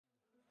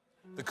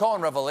The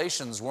Cohen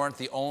revelations weren't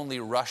the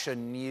only Russia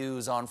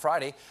news on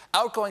Friday.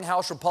 Outgoing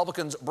House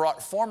Republicans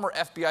brought former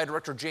FBI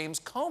Director James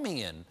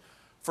Comey in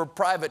for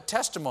private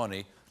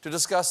testimony to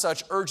discuss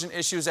such urgent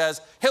issues as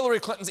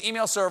Hillary Clinton's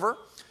email server,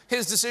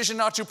 his decision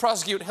not to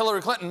prosecute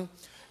Hillary Clinton,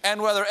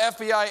 and whether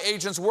FBI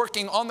agents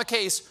working on the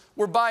case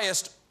were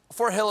biased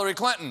for Hillary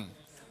Clinton.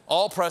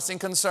 All pressing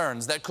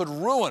concerns that could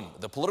ruin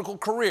the political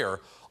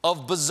career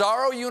of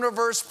bizarro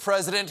universe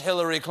President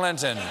Hillary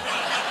Clinton.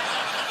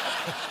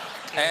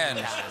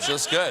 And she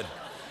looks good.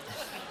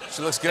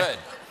 She looks good.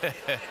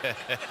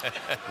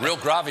 Real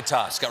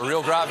gravitas. Got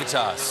real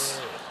gravitas.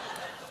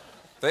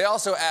 They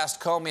also asked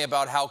Comey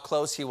about how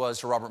close he was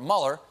to Robert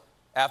Mueller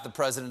after the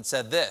president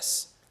said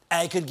this.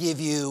 I could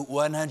give you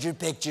 100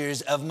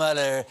 pictures of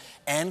Mueller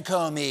and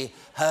Comey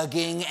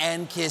hugging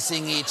and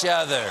kissing each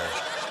other.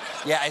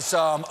 Yeah, I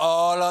saw them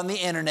all on the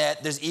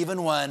internet. There's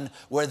even one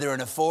where they're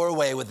in a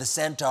four-way with the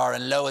Centaur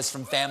and Lois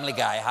from Family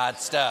Guy.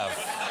 Hot stuff.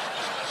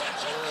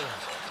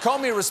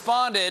 Comey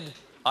responded,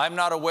 I'm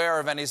not aware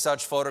of any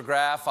such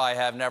photograph. I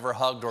have never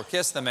hugged or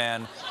kissed the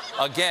man.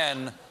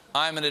 Again,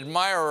 I'm an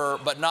admirer,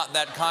 but not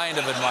that kind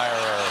of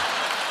admirer.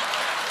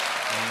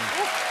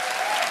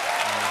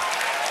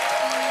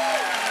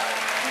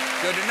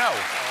 Good to know.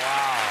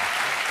 Wow.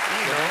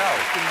 Good to know.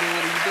 You can do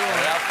what he's doing.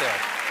 Put it out there.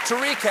 To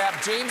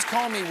recap, James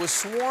Comey was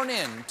sworn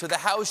in to the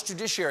House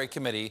Judiciary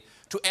Committee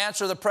to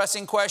answer the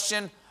pressing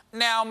question,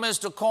 now,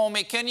 Mr.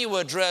 Comey, can you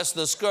address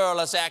the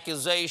scurrilous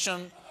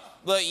accusation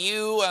that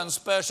you and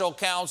Special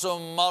Counsel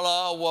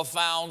Mueller were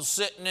found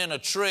sitting in a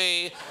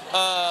tree,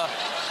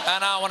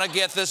 and I want to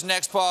get this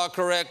next part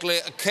correctly,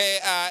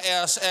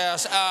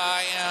 K-I-S-S-I-N-G.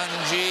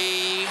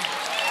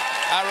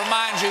 I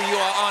remind you, you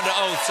are under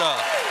oath, sir.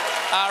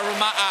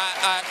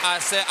 I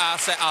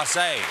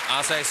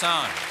say,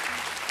 son.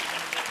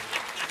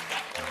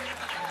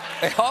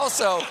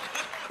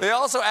 They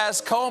also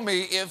asked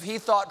Comey if he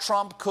thought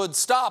Trump could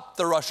stop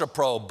the Russia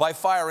probe by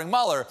firing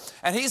Mueller.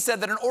 And he said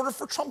that in order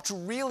for Trump to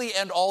really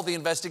end all the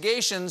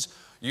investigations,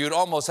 you'd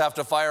almost have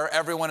to fire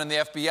everyone in the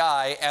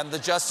FBI and the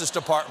Justice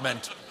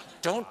Department.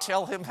 Don't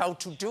tell him how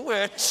to do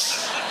it.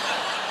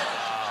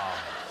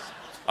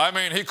 I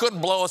mean, he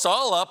couldn't blow us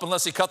all up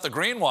unless he cut the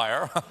green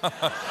wire.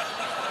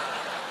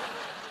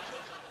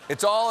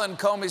 It's all in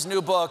Comey's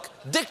new book,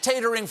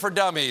 Dictatoring for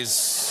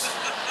Dummies.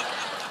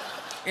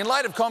 In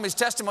light of Comey's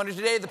testimony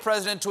today, the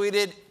president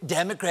tweeted,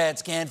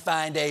 Democrats can't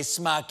find a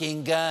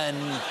smocking gun,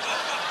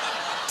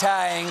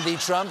 tying the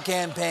Trump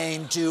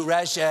campaign to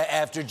Russia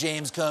after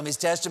James Comey's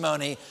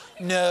testimony.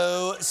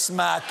 No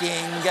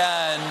smocking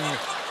gun.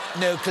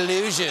 No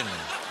collusion.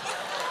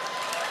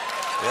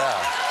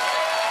 Yeah.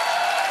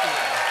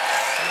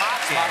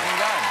 Smocking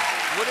gun.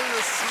 What is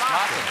a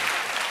smocking?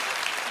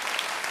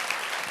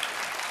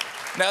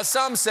 Now,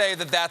 some say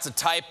that that's a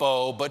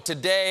typo, but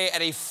today,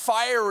 at a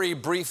fiery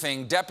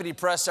briefing, Deputy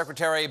Press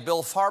Secretary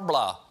Bill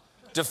Farbla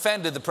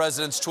defended the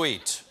president's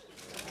tweet.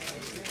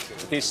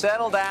 Okay,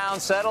 settle down,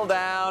 settle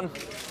down.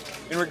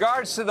 In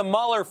regards to the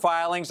Mueller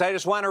filings, I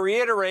just want to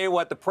reiterate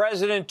what the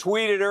president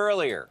tweeted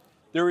earlier.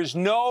 There is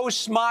no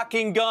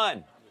smocking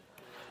gun.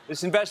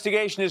 This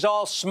investigation is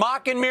all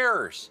smoke and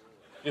mirrors.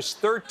 Just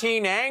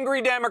 13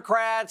 angry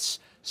Democrats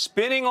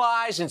spinning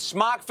lies in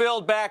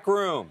smoke-filled back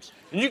rooms.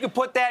 And you can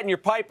put that in your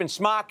pipe and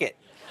smoke it.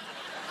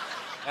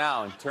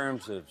 Now, in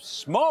terms of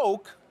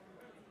smoke,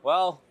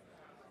 well,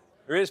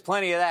 there is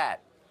plenty of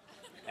that.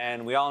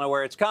 And we all know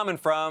where it's coming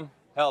from.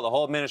 Hell, the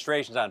whole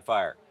administration's on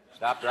fire.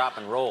 Stop, drop,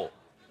 and roll.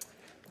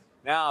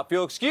 Now, if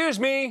you'll excuse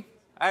me,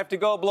 I have to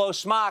go blow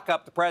smoke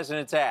up the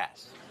president's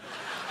ass.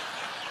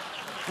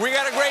 We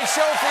got a great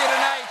show for you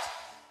tonight.